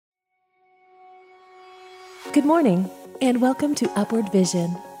Good morning, and welcome to Upward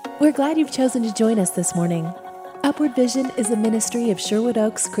Vision. We're glad you've chosen to join us this morning. Upward Vision is a ministry of Sherwood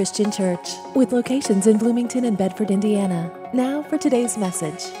Oaks Christian Church with locations in Bloomington and Bedford, Indiana. Now for today's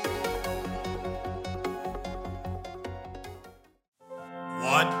message.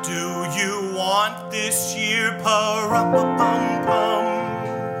 What do you want this year?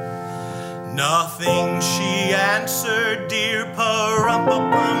 Pa-rum-pa-pum-pum. Nothing, she answered, dear.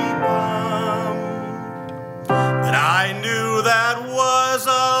 Pa-rum-pa-pum-pum. But I knew that was a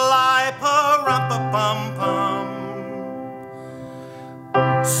lie.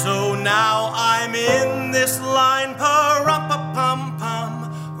 Pa-rum-pa-pum-pum. So now I'm in this line.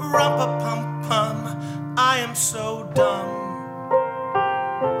 Pa-rum-pa-pum-pum. Rum-pa-pum-pum. I am so dumb.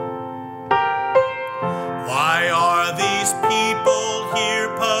 Why are these people here?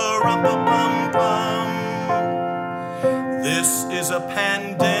 Pa-rum-pa-pum-pum. This is a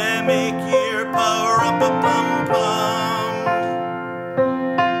pandemic year. Pa-rum-pa-pum-pum.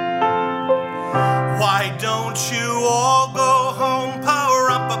 Why don't you all go home?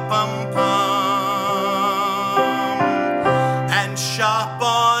 Pa-rum-pa-pum-pum. And shop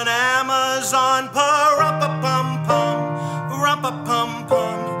on Amazon. Pa-rum-pa-pum-pum.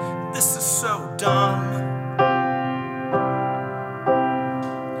 Rum-pa-pum-pum. This is so dumb.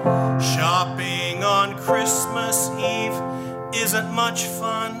 Shopping on Christmas Eve isn't much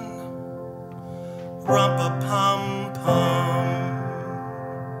fun. Rum-pa-pum-pum.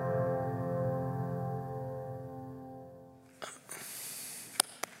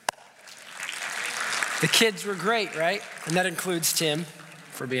 The kids were great, right? And that includes Tim,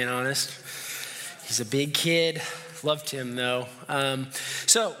 for being honest. He's a big kid. Loved him though.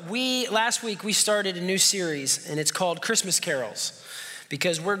 Last week we started a new series, and it's called Christmas Carols.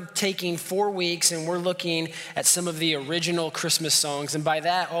 Because we're taking 4 weeks and we're looking at some of the original Christmas songs. And by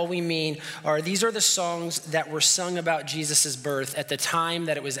that, all we mean are these are the songs that were sung about Jesus' birth at the time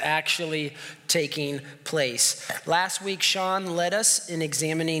that it was actually taking place. Last week, Sean led us in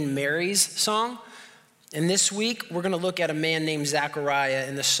examining Mary's song. And this week, we're going to look at a man named Zechariah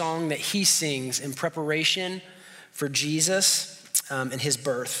and the song that he sings in preparation for Jesus and his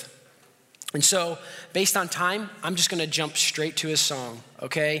birth. And so, based on time, I'm just going to jump straight to his song,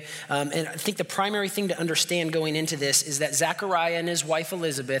 okay? And I think the primary thing to understand going into this is that Zechariah and his wife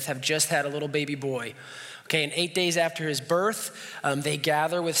Elizabeth have just had a little baby boy. Okay, and 8 days after his birth, they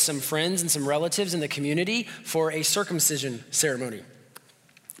gather with some friends and some relatives in the community for a circumcision ceremony.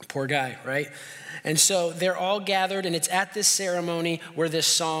 Poor guy, right? And so they're all gathered, and it's at this ceremony where this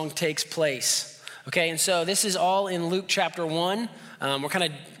song takes place. Okay, and so this is all in Luke chapter 1. We're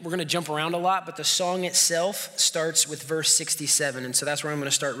going to jump around a lot, but the song itself starts with verse 67, and so that's where I'm going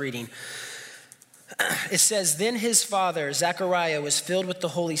to start reading. It says, "Then his father, Zechariah, was filled with the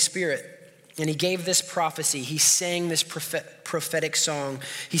Holy Spirit, and he gave this prophecy." He sang this prophetic song.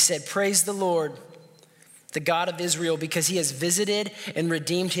 He said, "Praise the Lord, the God of Israel, because he has visited and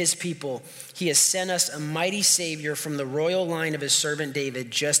redeemed his people. He has sent us a mighty Savior from the royal line of his servant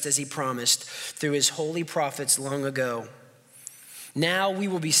David, just as he promised through his holy prophets long ago. Now we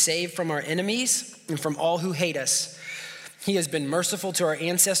will be saved from our enemies and from all who hate us. He has been merciful to our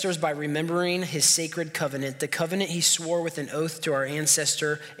ancestors by remembering his sacred covenant, the covenant he swore with an oath to our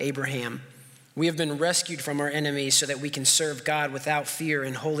ancestor Abraham. We have been rescued from our enemies so that we can serve God without fear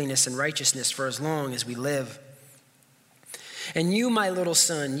in holiness and righteousness for as long as we live. And you, my little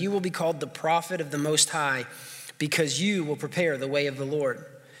son, you will be called the prophet of the Most High, because you will prepare the way of the Lord.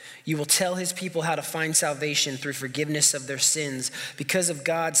 You will tell his people how to find salvation through forgiveness of their sins. Because of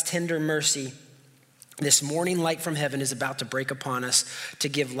God's tender mercy, this morning light from heaven is about to break upon us to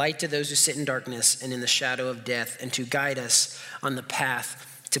give light to those who sit in darkness and in the shadow of death, and to guide us on the path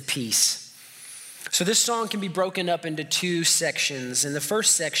to peace." So this song can be broken up into 2 sections. And the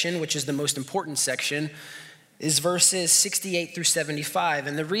first section, which is the most important section, is verses 68 through 75.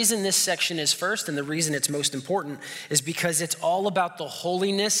 And the reason this section is first and the reason it's most important is because it's all about the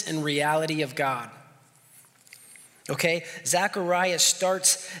holiness and reality of God. Okay? Zechariah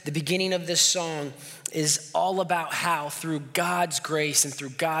starts the beginning of this song is all about how through God's grace and through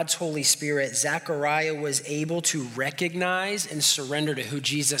God's Holy Spirit, Zechariah was able to recognize and surrender to who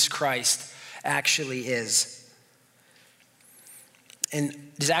Jesus Christ actually is.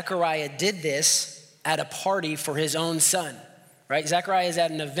 And Zechariah did this at a party for his own son, right? Zechariah is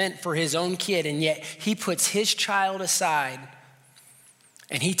at an event for his own kid, and yet he puts his child aside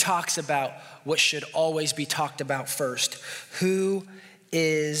and he talks about what should always be talked about first. Who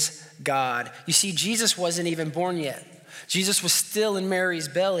is God? You see, Jesus wasn't even born yet. Jesus was still in Mary's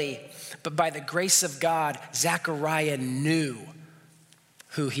belly, but by the grace of God, Zechariah knew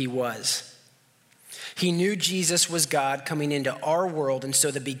who he was. He knew Jesus was God coming into our world, and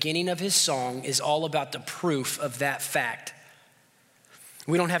so the beginning of his song is all about the proof of that fact.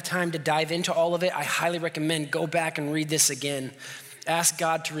 We don't have time to dive into all of it. I highly recommend go back and read this again. Ask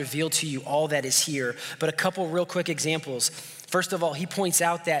God to reveal to you all that is here. But a couple real quick examples. First of all, he points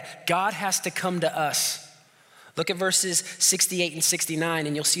out that God has to come to us. Look at verses 68 and 69,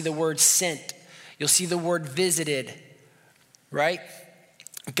 and you'll see the word sent. You'll see the word visited, right?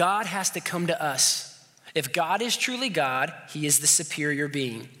 God has to come to us. If God is truly God, he is the superior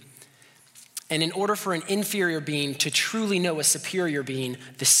being. And in order for an inferior being to truly know a superior being,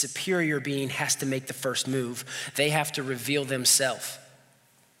 the superior being has to make the first move. They have to reveal themselves.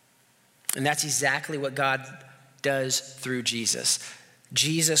 And that's exactly what God does through Jesus.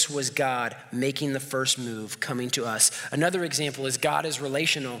 Jesus was God making the first move, coming to us. Another example is God is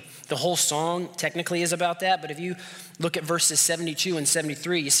relational. The whole song technically is about that, but if you look at verses 72 and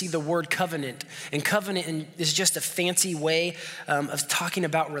 73, you see the word covenant. And covenant is just a fancy way of talking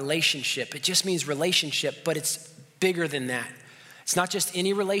about relationship. It just means relationship, but it's bigger than that. It's not just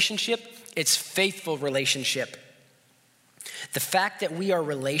any relationship, it's faithful relationship. The fact that we are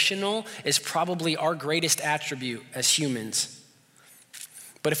relational is probably our greatest attribute as humans.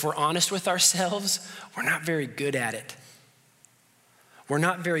 But if we're honest with ourselves, we're not very good at it. We're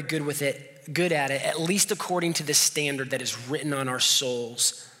not very good at it, at least according to the standard that is written on our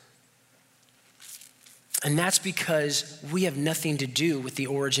souls. And that's because we have nothing to do with the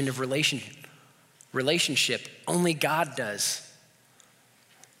origin of relationship. Only God does.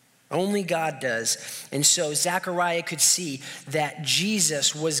 Only God does. And so Zechariah could see that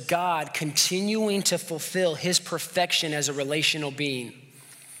Jesus was God continuing to fulfill his perfection as a relational being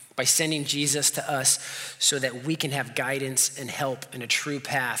by sending Jesus to us so that we can have guidance and help in a true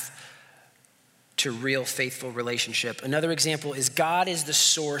path to real faithful relationship. Another example is God is the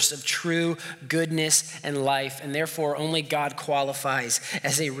source of true goodness and life, and therefore only God qualifies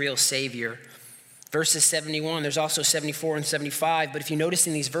as a real savior. Verses 71, there's also 74 and 75, but if you notice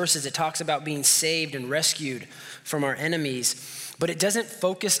in these verses, it talks about being saved and rescued from our enemies, but it doesn't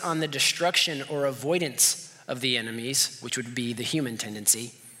focus on the destruction or avoidance of the enemies, which would be the human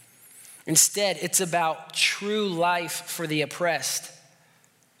tendency. Instead, it's about true life for the oppressed.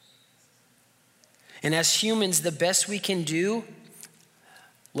 And as humans, the best we can do,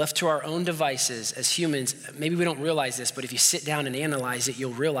 left to our own devices as humans, maybe we don't realize this, but if you sit down and analyze it,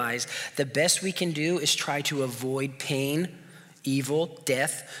 you'll realize the best we can do is try to avoid pain, evil,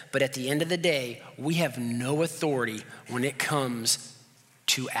 death. But at the end of the day, we have no authority when it comes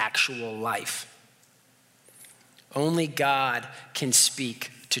to actual life. Only God can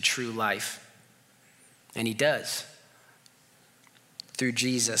speak to true life. And he does through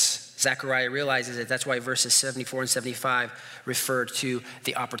Jesus. Zechariah realizes it. That's why verses 74 and 75 refer to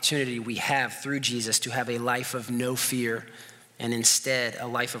the opportunity we have through Jesus to have a life of no fear and instead a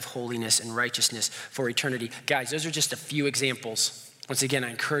life of holiness and righteousness for eternity. Guys, those are just a few examples. Once again,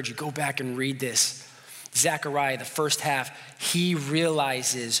 I encourage you, go back and read this. Zechariah, the first half, he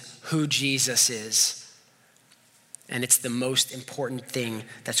realizes who Jesus is. And it's the most important thing.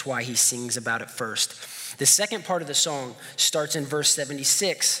 That's why he sings about it first. The second part of the song starts in verse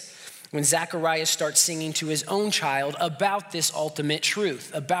 76, when Zechariah starts singing to his own child about this ultimate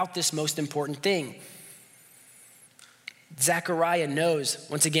truth, about this most important thing. Zechariah knows,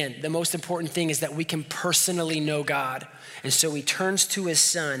 once again, the most important thing is that we can personally know God. And so he turns to his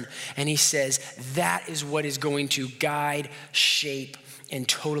son and he says, that is what is going to guide, shape, and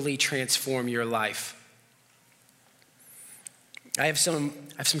totally transform your life. I have some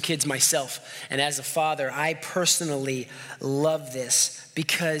kids myself, and as a father, I personally love this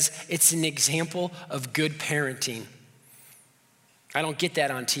because it's an example of good parenting. I don't get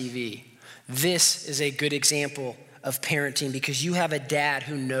that on TV. This is a good example of parenting because you have a dad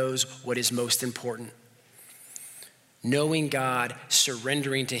who knows what is most important. Knowing God,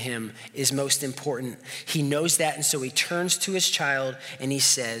 surrendering to him is most important. He knows that, and so he turns to his child and he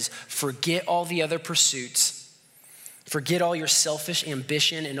says, forget all the other pursuits. Forget all your selfish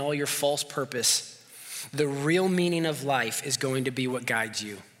ambition and all your false purpose. The real meaning of life is going to be what guides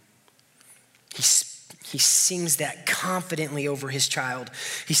you. He sings that confidently over his child.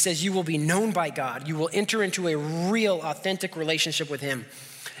 He says, you will be known by God. You will enter into a real, authentic relationship with him.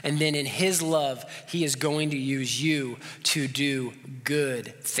 And then in his love, he is going to use you to do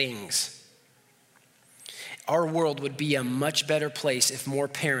good things. Our world would be a much better place if more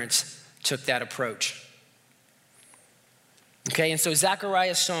parents took that approach. Okay, and so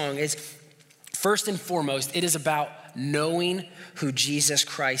Zechariah's song is, first and foremost, it is about knowing who Jesus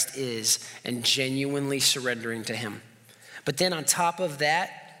Christ is and genuinely surrendering to him. But then on top of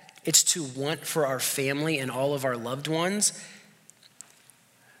that, It's to want for our family and all of our loved ones.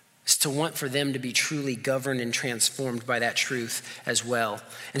 It's to want for them to be truly governed and transformed by that truth as well.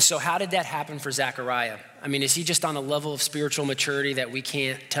 And so how did that happen for Zechariah? I mean, is he just on a level of spiritual maturity that we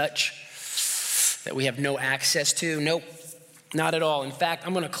can't touch, that we have no access to? Nope, not at all. In fact,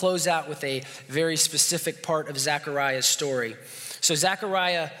 I'm going to close out with a very specific part of Zechariah's story. So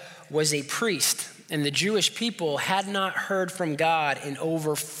Zechariah was a priest, and the Jewish people had not heard from God in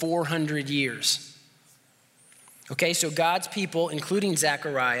over 400 years. Okay, so God's people, including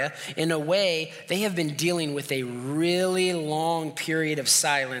Zechariah, in a way, they have been dealing with a really long period of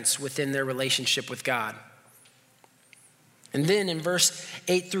silence within their relationship with God. And then in verse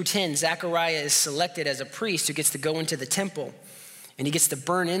 8 through 10, Zechariah is selected as a priest who gets to go into the temple, and he gets to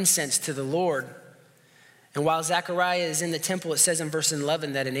burn incense to the Lord. And while Zechariah is in the temple, it says in verse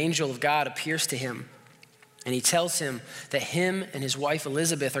 11 that an angel of God appears to him. And he tells him that him and his wife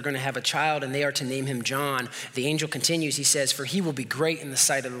Elizabeth are going to have a child, and they are to name him John. The angel continues, he says, "For he will be great in the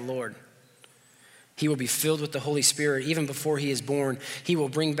sight of the Lord. He will be filled with the Holy Spirit. Even before he is born, he will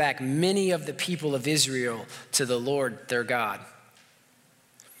bring back many of the people of Israel to the Lord their God."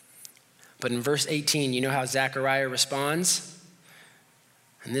 But in verse 18, you know how Zechariah responds?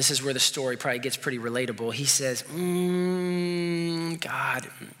 And this is where the story probably gets pretty relatable. He says, God,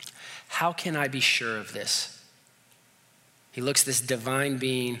 how can I be sure of this? He looks this divine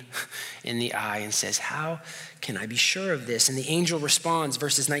being in the eye and says, how can I be sure of this? And the angel responds,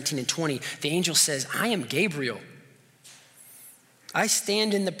 verses 19 and 20. The angel says, I am Gabriel. I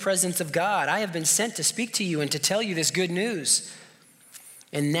stand in the presence of God. I have been sent to speak to you and to tell you this good news.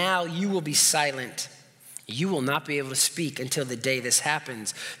 And now you will be silent. You will not be able to speak until the day this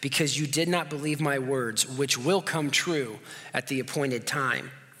happens, because you did not believe my words, which will come true at the appointed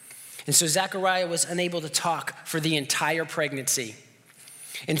time. And so Zechariah was unable to talk for the entire pregnancy.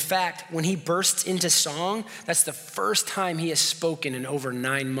 In fact, when he bursts into song, that's the first time he has spoken in over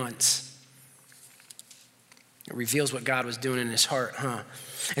 9 months. It reveals what God was doing in his heart, huh?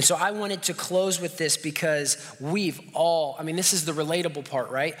 And so I wanted to close with this because this is the relatable part,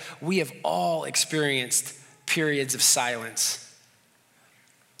 right? We have all experienced periods of silence,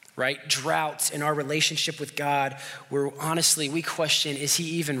 right? Droughts in our relationship with God where honestly we question, is he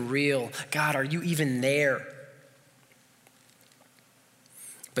even real? God, are you even there?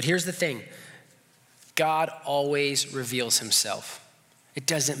 But here's the thing. God always reveals himself. It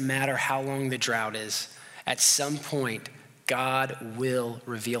doesn't matter how long the drought is. At some point, God will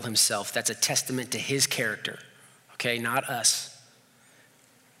reveal himself. That's a testament to his character, okay? Not us.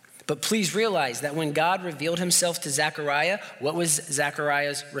 But please realize that when God revealed himself to Zechariah, what was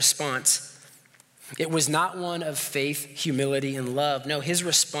Zechariah's response? It was not one of faith, humility, and love. No, his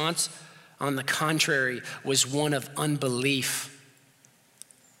response, on the contrary, was one of unbelief.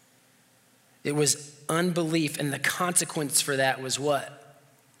 It was unbelief, and the consequence for that was what?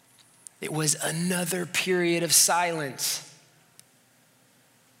 It was another period of silence.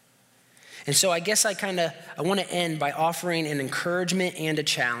 And so I guess I want to end by offering an encouragement and a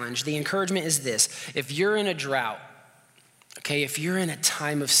challenge. The encouragement is this. If you're in a drought, okay, if you're in a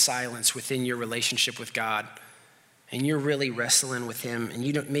time of silence within your relationship with God and you're really wrestling with him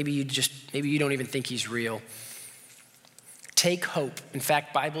and maybe you don't even think he's real, take hope. In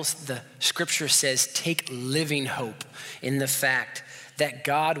fact, the scripture says take living hope in the fact that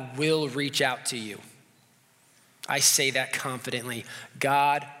God will reach out to you. I say that confidently.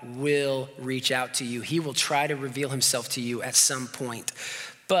 God will reach out to you. He will try to reveal himself to you at some point.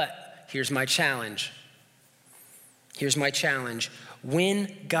 But here's my challenge.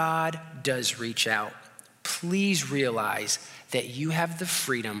 When God does reach out, please realize that you have the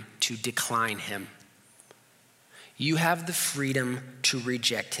freedom to decline him. You have the freedom to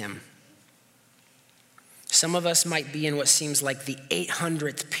reject him. Some of us might be in what seems like the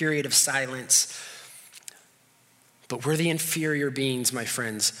 800th period of silence. But we're the inferior beings, my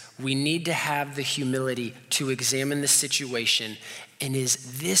friends. We need to have the humility to examine the situation. And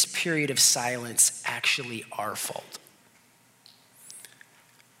is this period of silence actually our fault?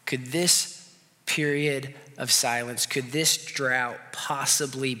 Could this period of silence, could this drought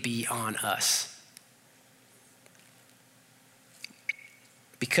possibly be on us?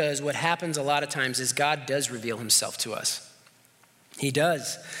 Because what happens a lot of times is God does reveal himself to us. He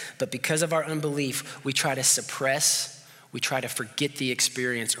does, but because of our unbelief, we try to suppress, we try to forget the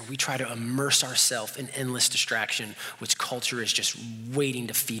experience, or we try to immerse ourselves in endless distraction, which culture is just waiting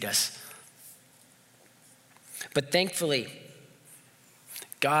to feed us. But thankfully,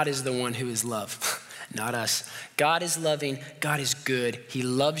 God is the one who is love, not us. God is loving, God is good. He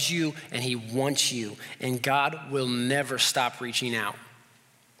loves you and he wants you, and God will never stop reaching out.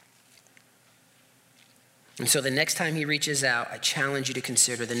 And so the next time he reaches out, I challenge you to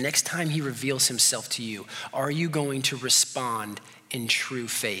consider, the next time he reveals himself to you, are you going to respond in true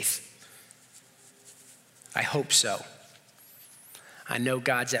faith? I hope so. I know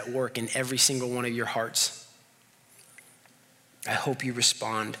God's at work in every single one of your hearts. I hope you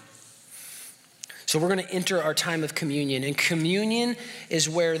respond. So we're going to enter our time of communion. And communion is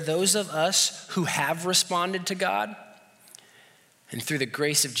where those of us who have responded to God, and through the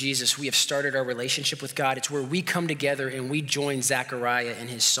grace of Jesus, we have started our relationship with God. It's where we come together and we join Zechariah in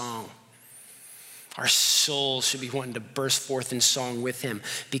his song. Our souls should be wanting to burst forth in song with him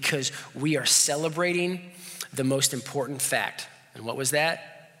because we are celebrating the most important fact. And what was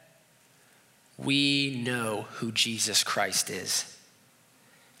that? We know who Jesus Christ is.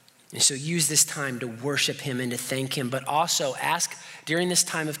 And so use this time to worship him and to thank him, but also ask during this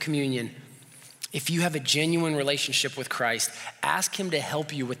time of communion, if you have a genuine relationship with Christ, ask him to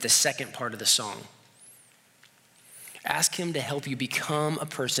help you with the second part of the song. Ask him to help you become a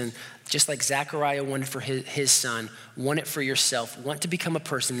person, just like Zechariah wanted for his son, want it for yourself, want to become a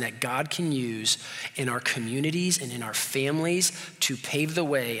person that God can use in our communities and in our families to pave the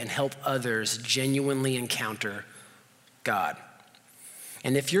way and help others genuinely encounter God.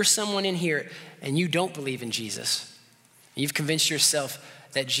 And if you're someone in here and you don't believe in Jesus, you've convinced yourself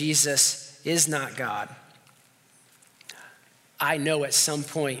that Jesus is not God, I know at some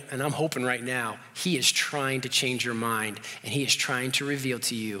point, and I'm hoping right now, he is trying to change your mind and he is trying to reveal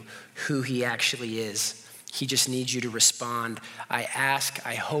to you who he actually is. He just needs you to respond. I ask,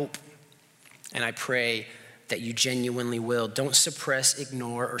 I hope, and I pray that you genuinely will. Don't suppress,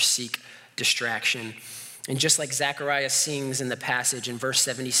 ignore, or seek distraction. And just like Zechariah sings in the passage in verse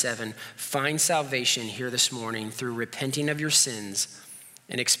 77, find salvation here this morning through repenting of your sins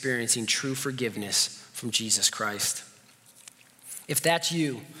and experiencing true forgiveness from Jesus Christ. If that's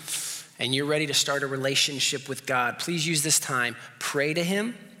you and you're ready to start a relationship with God, please use this time, pray to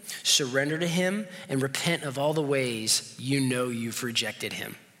him, surrender to him, and repent of all the ways you know you've rejected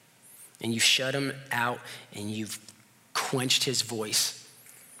him and you've shut him out and you've quenched his voice.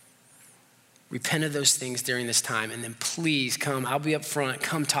 Repent of those things during this time, and then please come. I'll be up front.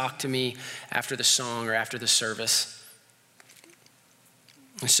 Come talk to me after the song or after the service.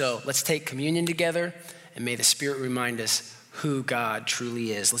 And so let's take communion together, and may the Spirit remind us who God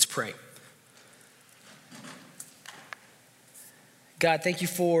truly is. Let's pray. God, thank you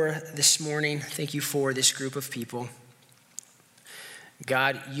for this morning. Thank you for this group of people.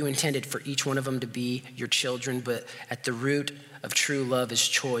 God, you intended for each one of them to be your children, but at the root of true love is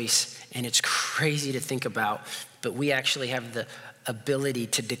choice, and it's crazy to think about, but we actually have the ability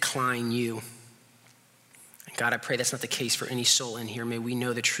to decline you. God, I pray that's not the case for any soul in here. May we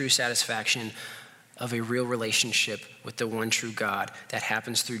know the true satisfaction of a real relationship with the one true God that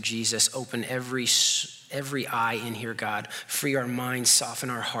happens through Jesus. Open every eye in here, God. Free our minds, soften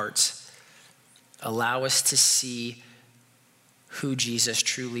our hearts. Allow us to see who Jesus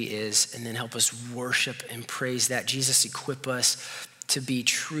truly is, and then help us worship and praise that. Jesus, equip us to be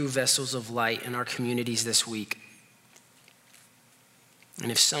true vessels of light in our communities this week.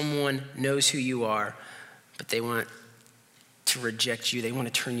 And if someone knows who you are, but they want to reject you, they want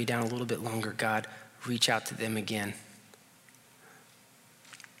to turn you down a little bit longer, God, reach out to them again.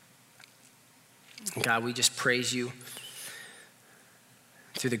 And God, we just praise you.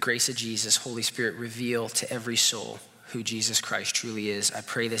 Through the grace of Jesus, Holy Spirit, reveal to every soul who Jesus Christ truly is. I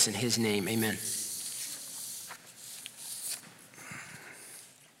pray this in his name, amen.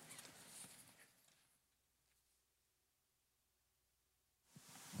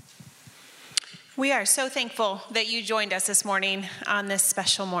 We are so thankful that you joined us this morning on this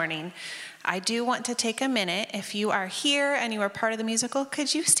special morning. I do want to take a minute. If you are here and you are part of the musical,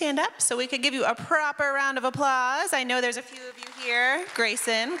 could you stand up so we could give you a proper round of applause? I know there's a few of you here.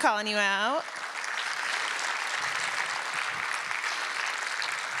 Grayson, calling you out.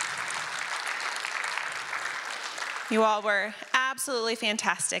 You all were absolutely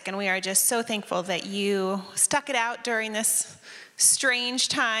fantastic, and we are just so thankful that you stuck it out during this strange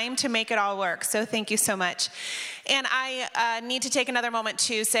time to make it all work. So thank you so much. And I need to take another moment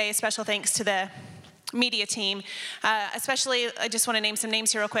to say a special thanks to the media team. Especially, I just want to name some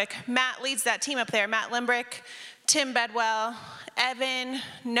names here real quick. Matt leads that team up there. Matt Limbrick, Tim Bedwell, Evan,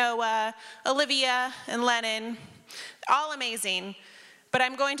 Noah, Olivia, and Lennon. All amazing. But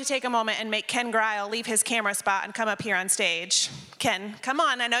I'm going to take a moment and make Ken Greil leave his camera spot and come up here on stage. Ken, come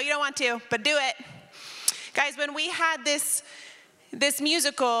on. I know you don't want to, but do it. Guys, when we had this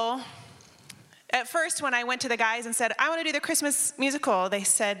musical, at first when I went to the guys and said, I want to do the Christmas musical, they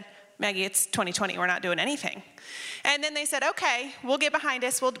said, Maggie, it's 2020, we're not doing anything. And then they said, okay, we'll get behind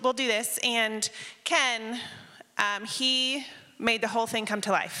us. We'll do this. And Ken, he made the whole thing come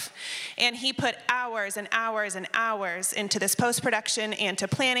to life. And he put hours and hours and hours into this post-production and to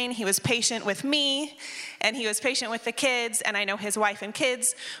planning. He was patient with me, and he was patient with the kids, and I know his wife and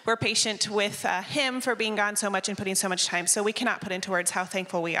kids were patient with him for being gone so much and putting so much time. So we cannot put into words how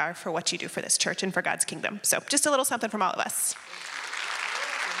thankful we are for what you do for this church and for God's kingdom. So just a little something from all of us.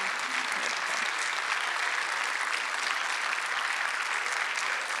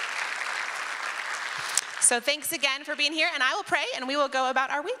 So thanks again for being here, and I will pray, and we will go about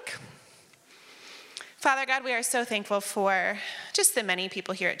our week. Father God, we are so thankful for just the many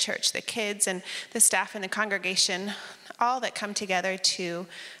people here at church, the kids and the staff and the congregation, all that come together to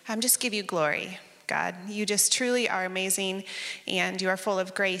just give you glory. God, you just truly are amazing, and you are full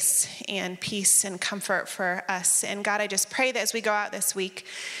of grace and peace and comfort for us. And God, I just pray that as we go out this week,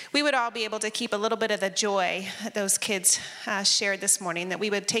 we would all be able to keep a little bit of the joy that those kids shared this morning, that we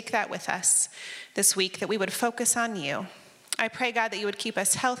would take that with us this week, that we would focus on you. I pray, God, that you would keep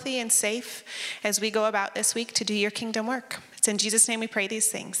us healthy and safe as we go about this week to do your kingdom work. It's in Jesus' name we pray these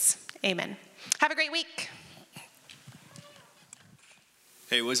things. Amen. Have a great week.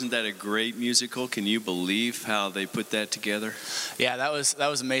 Hey, wasn't that a great musical? Can you believe how they put that together? Yeah, that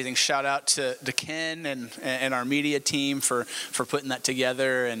was amazing. Shout out to Ken and our media team for putting that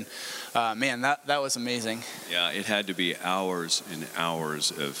together. And man, that was amazing. Yeah, it had to be hours and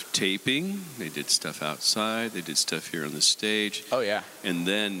hours of taping. They did stuff outside. They did stuff here on the stage. Oh, yeah. And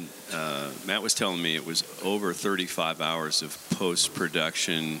then Matt was telling me it was over 35 hours of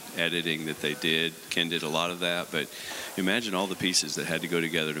post-production editing that they did. Ken did a lot of that, but imagine all the pieces that had to go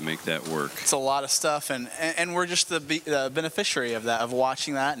together to make that work. It's a lot of stuff, and we're just the beneficiary of that, of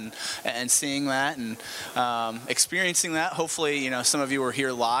watching that and seeing that and experiencing that. Hopefully, some of you were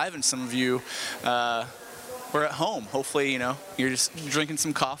here live, and some of you were at home. Hopefully, you're just drinking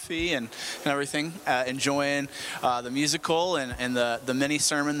some coffee and everything, enjoying the musical and the mini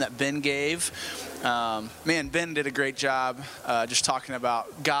sermon that Ben gave. Man, Ben did a great job just talking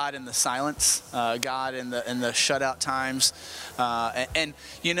about God in the silence, God in the shutout times. I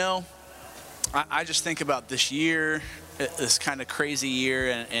just think about this year, this kind of crazy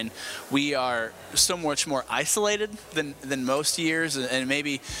year, and we are so much more isolated than most years, and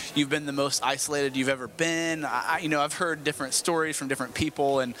maybe you've been the most isolated you've ever been. I've heard different stories from different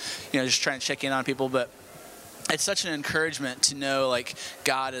people, and just trying to check in on people, but it's such an encouragement to know like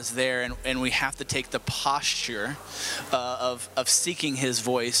God is there, and we have to take the posture of seeking his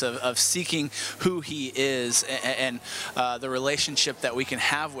voice, of seeking who he is, and the relationship that we can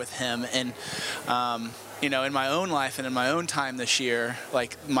have with him. And in my own life and in my own time this year,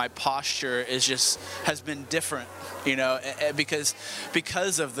 like my posture has been different,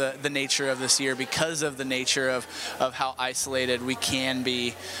 because of the nature of this year, because of the nature of how isolated we can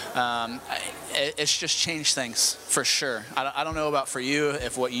be. It's just changed things for sure. I don't know about for you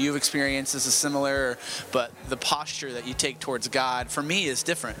if what you've experienced is similar, but the posture that you take towards God for me is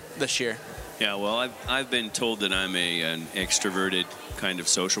different this year. Yeah, well, I've been told that I'm an extroverted kind of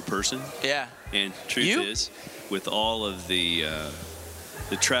social person. Yeah. And truth is, with all of the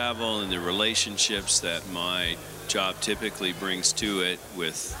travel and the relationships that my job typically brings to it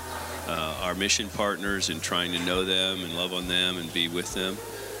with our mission partners and trying to know them and love on them and be with them,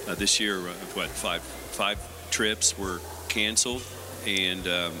 this year, five trips were canceled, and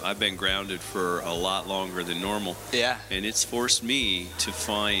I've been grounded for a lot longer than normal. Yeah. And it's forced me to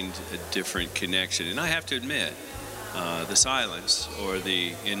find a different connection. And I have to admit, the silence or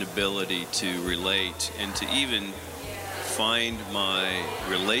the inability to relate and to even find my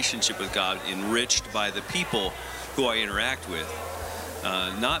relationship with God enriched by the people who I interact with.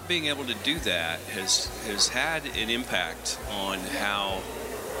 Not being able to do that has had an impact on how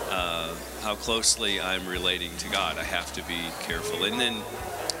closely I'm relating to God. I have to be careful. And then,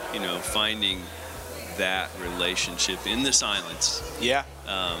 finding that relationship in the silence. Yeah.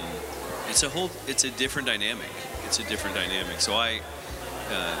 It's a different dynamic. It's a different dynamic. So I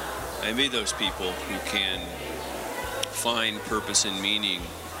envy those people who can find purpose and meaning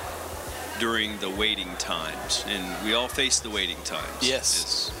during the waiting times. And we all face the waiting times.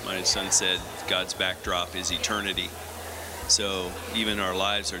 Yes. As my son said, God's backdrop is eternity. So even our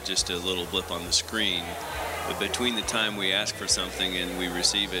lives are just a little blip on the screen. But between the time we ask for something and we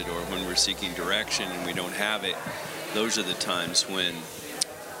receive it, or when we're seeking direction and we don't have it, those are the times when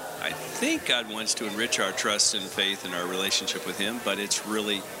I think God wants to enrich our trust and faith in our relationship with him, but it's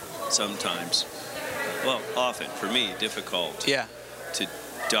really sometimes, often for me, difficult to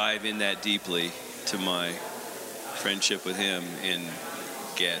dive in that deeply to my friendship with him and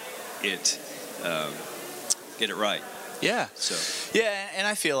get get it right. Yeah. Yeah, and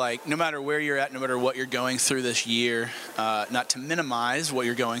I feel like no matter where you're at, no matter what you're going through this year, not to minimize what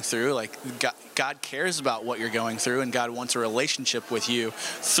you're going through, like God cares about what you're going through, and God wants a relationship with you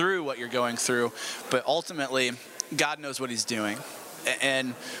through what you're going through. But ultimately, God knows what he's doing.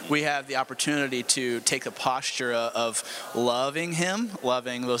 And we have the opportunity to take a posture of loving him,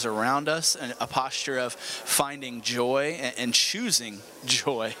 loving those around us, and a posture of finding joy and choosing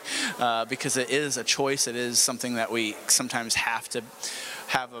joy, because it is a choice. It is something that we sometimes have to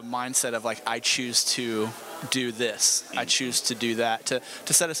have a mindset of, like, I choose to do this. I choose to do that, to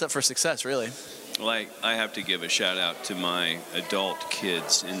set us up for success, really. Well, I have to give a shout out to my adult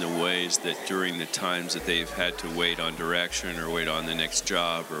kids in the ways that during the times that they've had to wait on direction or wait on the next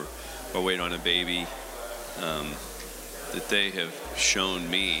job or wait on a baby, that they have shown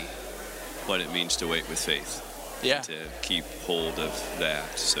me what it means to wait with faith. Yeah. To keep hold of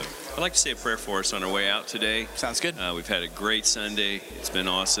that. So I'd like to say a prayer for us on our way out today. Sounds good. We've had a great Sunday. It's been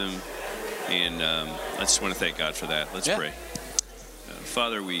awesome. And I just want to thank God for that. Let's pray.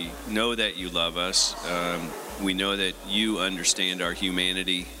 Father, we know that you love us. We know that you understand our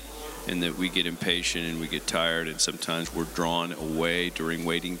humanity and that we get impatient and we get tired, and sometimes we're drawn away during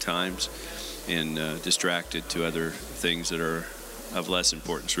waiting times and distracted to other things that are of less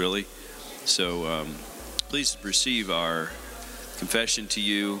importance, really. So please receive our confession to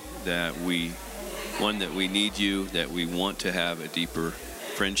you that we need you, that we want to have a deeper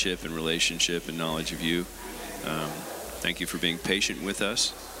friendship and relationship and knowledge of you. Thank you for being patient with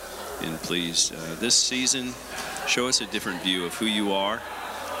us. And please, this season, show us a different view of who you are,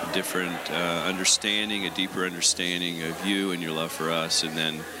 a different understanding, a deeper understanding of you and your love for us, and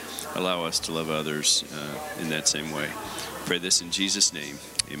then allow us to love others in that same way. Pray this in Jesus' name.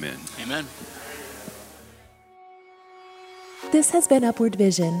 Amen. Amen. This has been Upward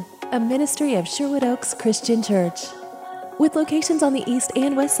Vision, a ministry of Sherwood Oaks Christian Church. With locations on the east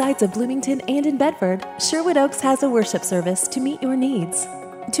and west sides of Bloomington and in Bedford, Sherwood Oaks has a worship service to meet your needs.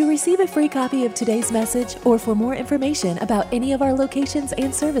 To receive a free copy of today's message or for more information about any of our locations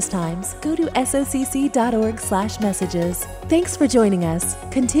and service times, go to socc.org/messages. Thanks for joining us.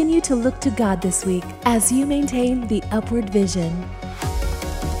 Continue to look to God this week as you maintain the upward vision.